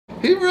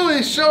He really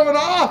is showing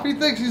off. He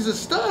thinks he's a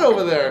stud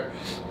over there.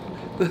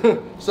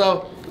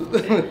 So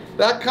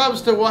that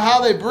comes to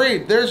how they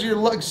breed. There's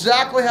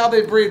exactly how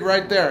they breed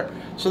right there.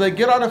 So they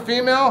get on a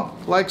female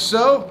like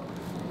so,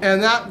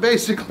 and that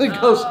basically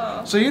goes.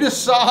 So you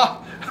just saw.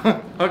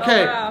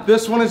 Okay, wow.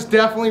 This one is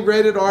definitely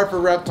rated R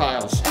for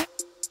reptiles.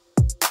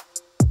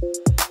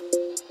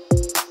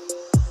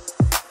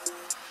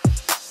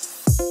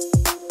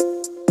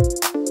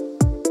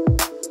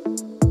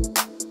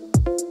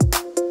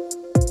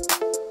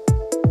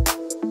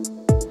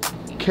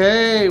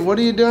 Kaye, what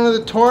are you doing to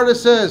the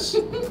tortoises?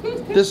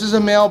 This is a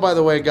male, by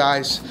the way,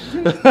 guys.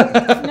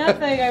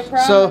 Nothing, I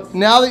promise. So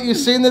now that you've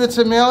seen that it's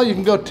a male, you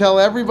can go tell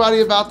everybody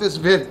about this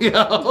video.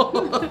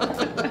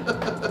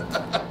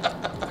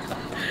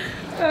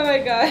 Oh my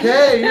God.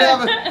 Kaye,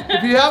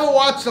 if you haven't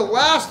watched the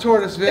last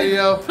tortoise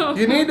video,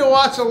 you need to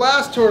watch the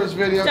last tortoise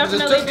video because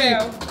it took me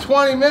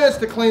 20 minutes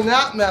to clean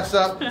that mess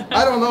up.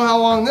 I don't know how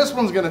long this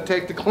one's going to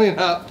take to clean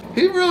up.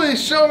 He really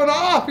is showing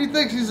off. He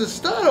thinks he's a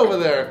stud over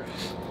there.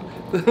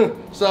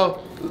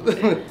 So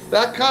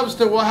that comes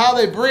to how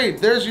they breed.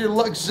 There's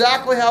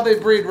exactly how they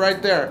breed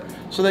right there.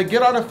 So they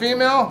get on a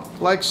female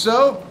like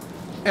so,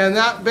 and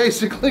that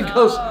basically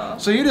goes.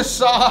 So you just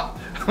saw.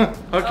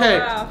 Okay,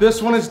 wow.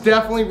 This one is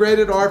definitely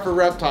rated R for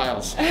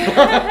reptiles.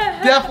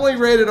 Definitely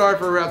rated R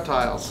for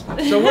reptiles.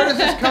 So where does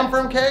this come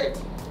from, Kaye?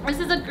 This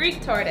is a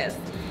Greek tortoise,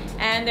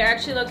 and they're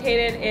actually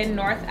located in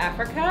North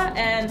Africa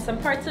and some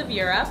parts of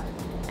Europe,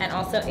 and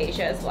also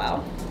Asia as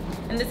well.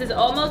 And this is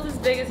almost as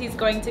big as he's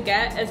going to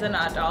get as an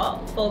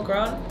adult, full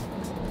grown,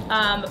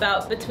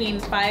 about between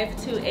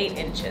 5 to 8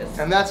 inches.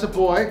 And that's a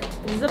boy.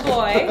 This is a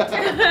boy.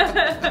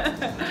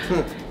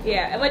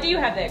 Yeah. And what do you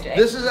have there, Jay?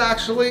 This is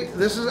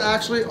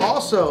actually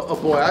also a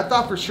boy. I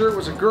thought for sure it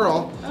was a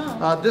girl.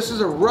 Oh. This is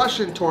a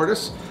Russian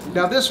tortoise.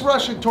 Now this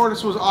Russian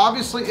tortoise was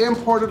obviously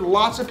imported.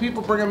 Lots of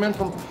people bring them in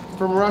from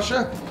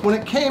Russia. When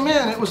it came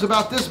in, it was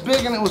about this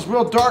big and it was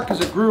real dark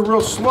because it grew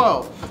real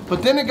slow.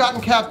 But then it got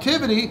in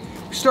captivity.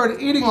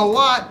 Started eating a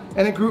lot,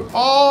 and it grew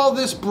all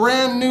this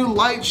brand new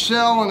light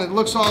shell, and it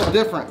looks all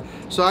different.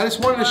 So I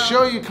just wanted to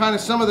show you kind of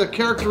some of the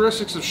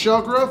characteristics of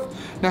shell growth.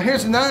 Now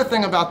here's another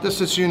thing about this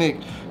that's unique.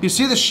 You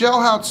see the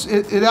shell, how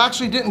it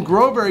actually didn't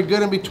grow very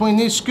good in between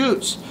these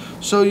scoots.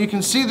 So you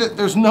can see that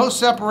there's no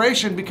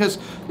separation because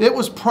it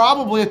was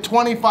probably a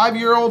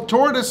 25-year-old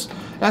tortoise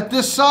at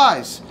this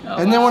size.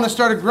 And then when it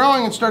started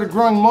growing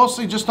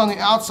mostly just on the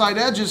outside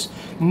edges.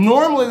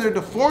 Normally they're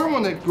deformed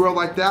when they grow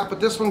like that,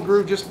 but this one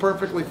grew just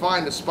perfectly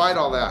fine despite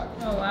all that.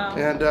 Oh wow.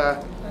 And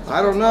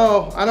I don't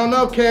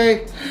know,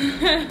 Kaye.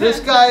 This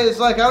guy is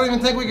like, I don't even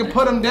think we can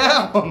put him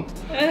down.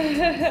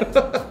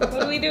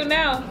 What do we do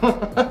now?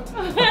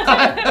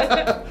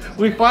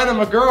 We find him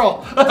a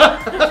girl.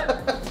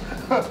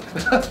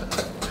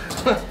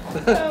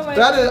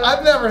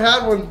 I've never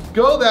had one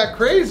go that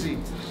crazy.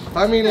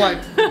 I mean, like,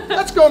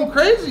 that's going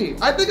crazy.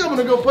 I think I'm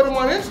gonna go put him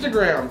on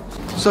Instagram.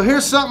 So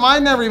here's something I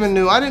never even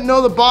knew. I didn't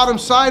know the bottom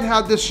side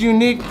had this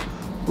unique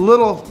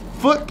little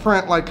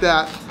footprint like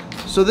that.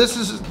 So this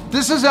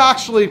is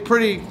actually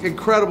pretty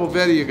incredible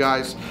video,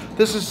 guys.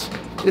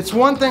 It's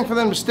one thing for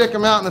them to stick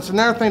them out, and it's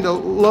another thing to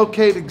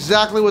locate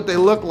exactly what they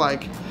look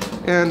like.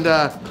 And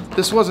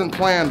this wasn't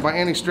planned by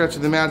any stretch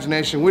of the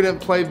imagination. We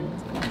didn't play,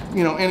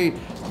 you know, any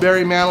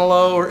Barry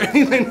Manilow or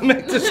anything to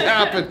make this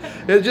happen.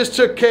 It just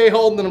took Kaye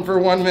holding them for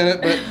 1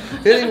 minute. But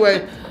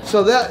anyway,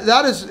 so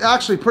that is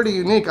actually pretty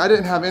unique. I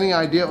didn't have any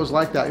idea it was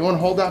like that. You want to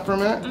hold that for a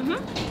minute?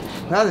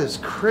 Mm-hmm. That is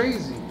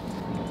crazy.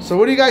 So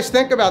what do you guys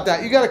think about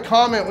that? You got to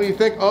comment what you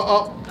think.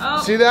 Oh.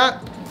 See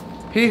that?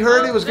 He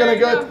heard he was going to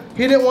go.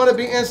 He didn't want to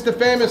be Insta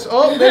famous.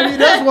 Oh, maybe he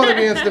does want to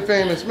be Insta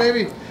famous.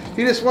 Maybe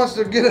he just wants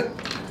to get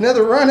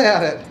another run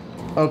at it.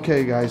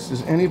 Okay, guys,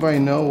 does anybody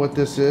know what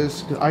this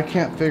is? 'Cause I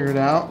can't figure it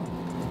out.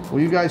 Will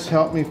you guys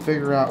help me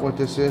figure out what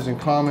this is and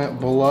comment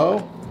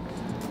below?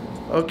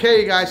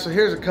 Okay, you guys, so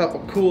here's a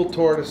couple cool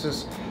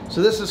tortoises.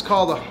 So this is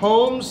called a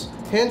Holmes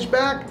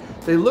hingeback.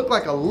 They look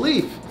like a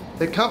leaf.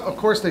 They come, of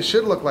course, they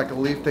should look like a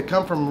leaf. They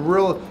come from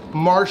real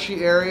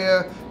marshy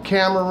area,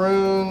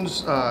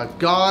 Cameroons,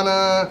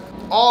 Ghana,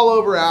 all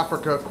over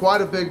Africa.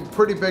 Quite a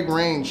pretty big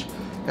range.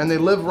 And they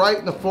live right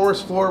in the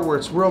forest floor where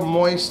it's real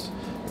moist,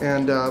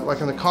 and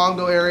like in the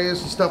Congo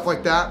areas and stuff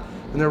like that.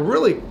 And they're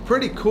really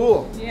pretty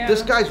cool. Yeah.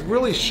 This guy's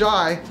really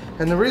shy,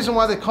 and the reason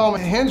why they call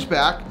him a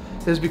hingeback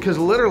is because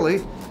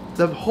literally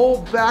the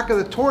whole back of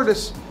the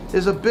tortoise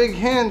is a big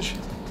hinge,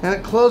 and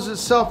it closes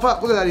itself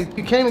up. Look at that,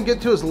 he can't even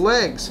get to his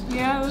legs.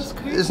 Yeah, that's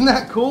crazy. Isn't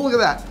that cool? Look at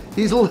that.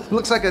 He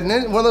looks like one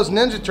of those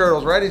Ninja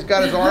Turtles, right? He's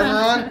got his armor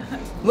on.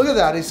 Look at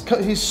that,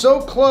 he's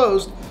so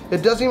closed,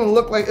 it doesn't even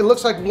look like, it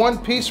looks like one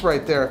piece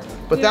right there.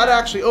 But that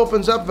actually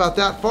opens up about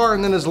that far,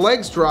 and then his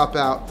legs drop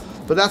out.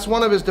 But that's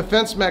one of his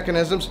defense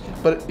mechanisms.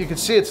 But you can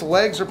see its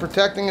legs are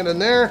protecting it in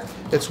there.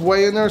 It's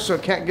way in there, so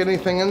it can't get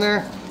anything in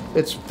there.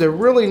 They're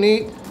really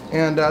neat,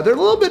 and they're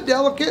a little bit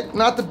delicate.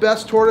 Not the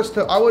best tortoise.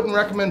 I wouldn't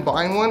recommend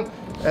buying one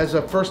as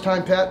a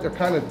first-time pet. They're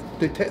kind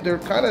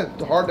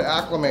of hard to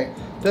acclimate.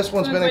 This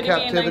one's been in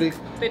captivity.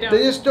 Like,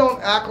 they just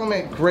don't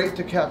acclimate great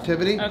to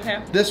captivity.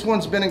 Okay. This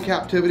one's been in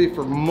captivity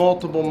for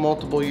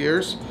multiple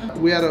years.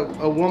 We had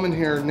a woman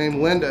here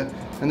named Linda,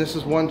 and this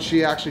is one,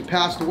 she actually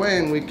passed away,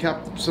 and we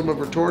kept some of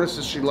her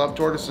tortoises. She loved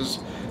tortoises,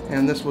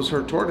 and this was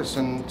her tortoise,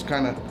 and it's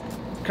kind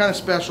of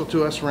special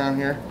to us around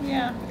here.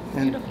 Yeah,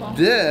 and beautiful.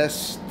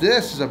 This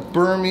is a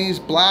Burmese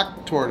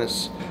black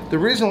tortoise. The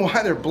reason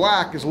why they're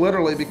black is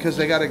literally because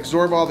they got to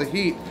absorb all the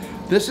heat.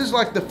 This is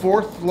like the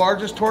 4th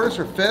largest tortoise,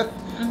 or 5th.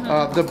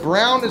 The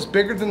brown is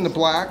bigger than the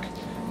black.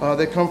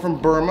 They come from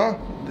Burma.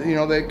 You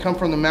know, they come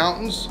from the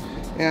mountains,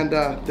 and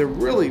they're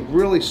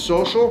really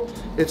social.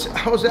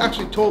 I was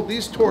actually told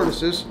these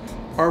tortoises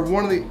are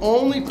one of the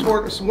only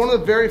tortoises, one of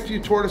the very few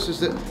tortoises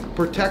that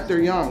protect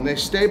their young. They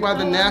stay by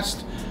the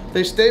nest.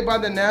 They stay by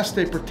the nest,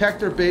 they protect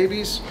their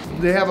babies.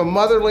 They have a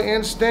motherly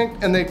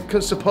instinct, and they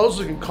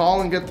supposedly can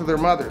call and get to their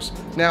mothers.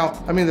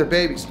 Now, I mean their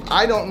babies.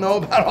 I don't know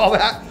about all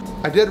that.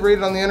 I did read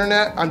it on the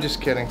internet. I'm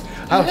just kidding.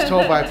 I was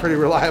told by a pretty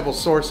reliable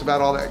source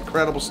about all that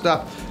incredible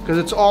stuff, because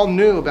it's all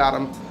new about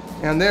them.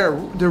 And they're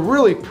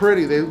really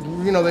pretty. They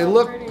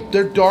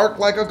they're dark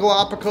like a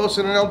Galapagos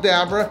and an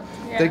Aldabra.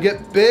 Yeah. They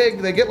get big.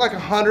 They get like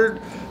 100.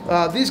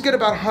 These get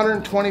about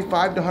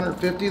 125 to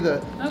 150.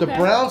 The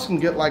browns can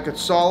get like a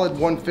solid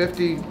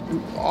 150,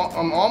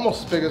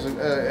 almost as big as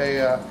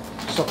a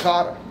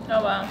sulcata.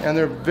 Oh wow! And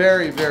they're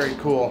very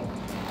cool,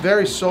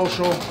 very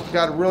social.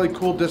 Got a really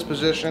cool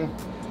disposition.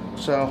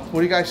 So, what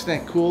do you guys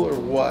think? Cool or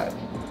what?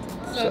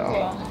 So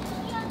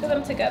cool. Look at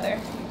them together.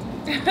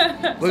 Look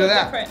at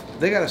that. Different.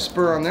 They got a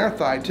spur on their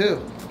thigh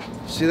too.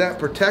 See that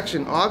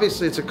protection?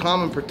 Obviously, it's a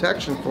common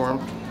protection for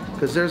them,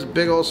 because there's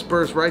big old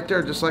spurs right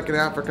there, just like an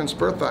African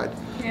spur thigh.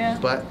 Yeah.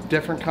 But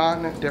different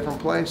continent, different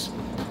place,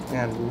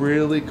 and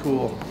really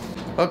cool.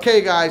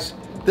 Okay, guys,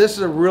 this is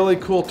a really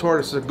cool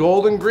tortoise. It's a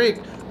golden Greek,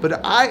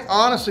 but I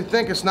honestly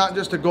think it's not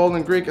just a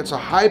golden Greek. It's a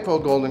hypo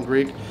golden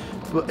Greek.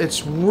 But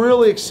it's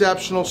really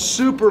exceptional,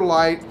 super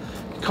light.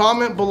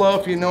 Comment below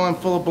if you know I'm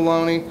full of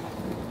baloney.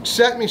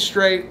 Set me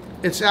straight.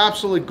 It's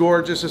absolutely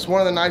gorgeous. It's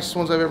one of the nicest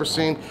ones I've ever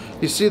seen.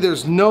 You see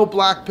there's no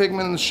black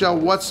pigment in the shell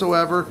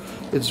whatsoever.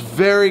 It's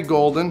very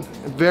golden,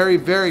 very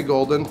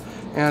golden,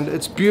 and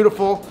it's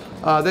beautiful.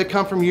 They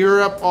come from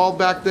Europe, all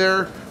back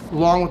there,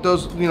 along with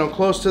those, you know,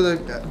 close to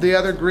the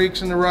other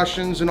Greeks and the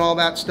Russians and all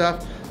that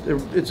stuff.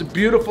 It's a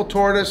beautiful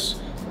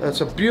tortoise.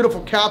 It's a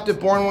beautiful captive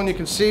born one. You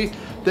can see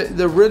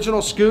the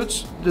original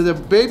scoots, the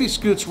baby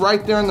scoots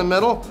right there in the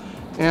middle.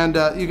 And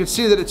you can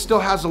see that it still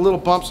has the little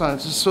bumps on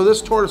it. So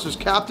this tortoise is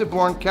captive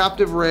born,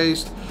 captive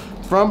raised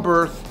from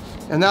birth.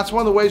 And that's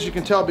one of the ways you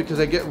can tell, because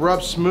they get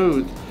rubbed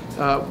smooth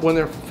when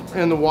they're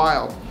in the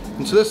wild.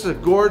 And so this is a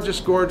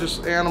gorgeous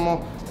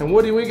animal. And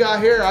what do we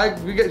got here? I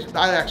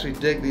actually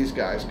dig these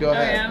guys. Go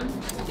ahead.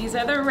 These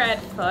are the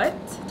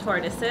redfoot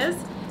tortoises.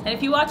 And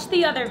if you watched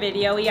the other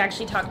video, we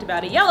actually talked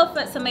about a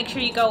yellowfoot, so make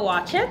sure you go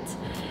watch it.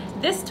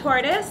 This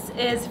tortoise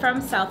is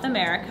from South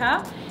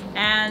America.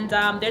 And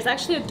there's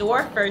actually a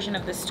dwarf version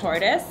of this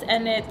tortoise,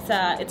 and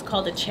it's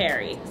called a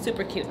cherry.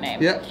 Super cute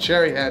name. Yep,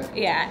 cherry head.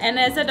 Yeah, and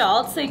as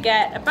adults, they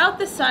get about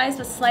the size,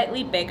 but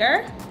slightly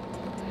bigger.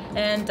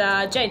 And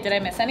Jay, did I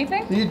miss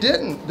anything? You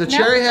didn't. The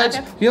cherry heads.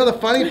 Okay. You know, the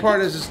funny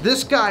part is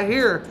this guy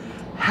here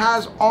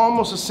has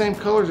almost the same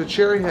color as a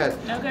cherry head.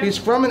 Okay. He's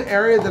from an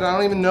area that I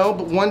don't even know,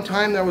 but one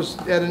time there was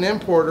at an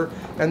importer,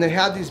 and they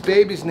had these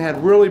babies and they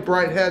had really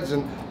bright heads,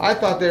 and I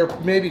thought they were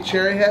maybe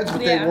cherry heads, but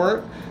they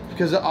weren't.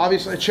 Because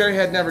obviously a cherry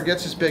head never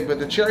gets this big, but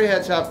the cherry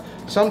heads have,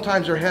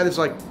 sometimes their head is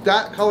like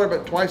that color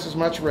but twice as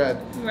much red.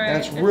 Right. And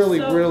it's really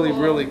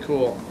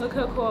cool. Look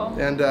how cool.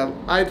 And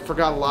I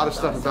forgot a lot of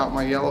stuff about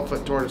my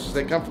yellowfoot tortoises.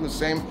 They come from the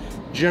same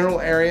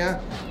general area,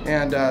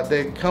 and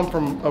they come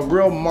from a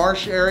real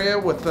marsh area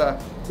with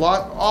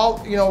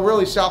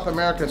really South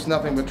America is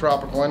nothing but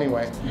tropical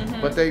anyway.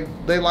 But they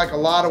like a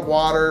lot of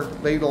water,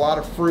 they eat a lot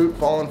of fruit,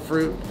 fallen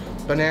fruit,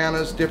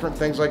 bananas, different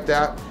things like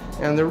that.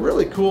 And they're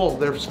really cool.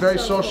 They're very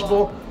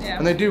sociable, cool.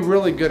 And they do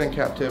really good in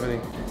captivity.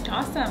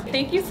 Awesome.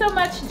 Thank you so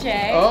much,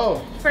 Jay,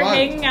 for fun.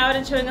 hanging out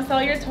and showing us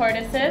all your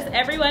tortoises.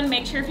 Everyone,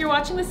 make sure if you're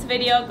watching this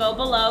video, go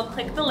below,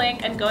 click the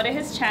link, and go to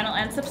his channel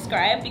and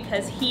subscribe,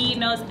 because he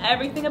knows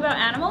everything about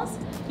animals.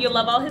 You'll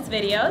love all his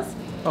videos.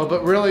 Oh,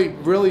 but really,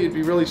 it'd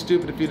be really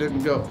stupid if you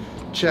didn't go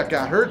check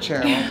out her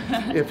channel.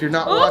 If you're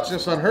not watching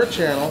this on her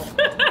channel,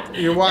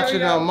 you're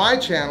watching it on my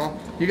channel.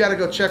 You got to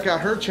go check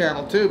out her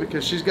channel too,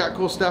 because she's got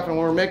cool stuff, and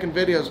when we're making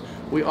videos,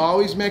 we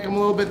always make them a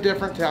little bit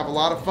different to have a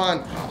lot of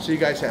fun, so you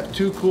guys have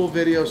 2 cool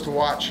videos to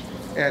watch.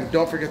 And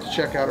don't forget to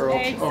check out our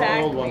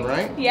old one,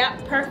 right? Yeah,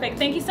 perfect.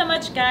 Thank you so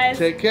much, guys.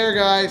 Take care,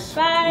 guys.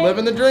 Bye.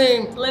 Living the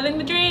dream. Living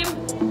the dream.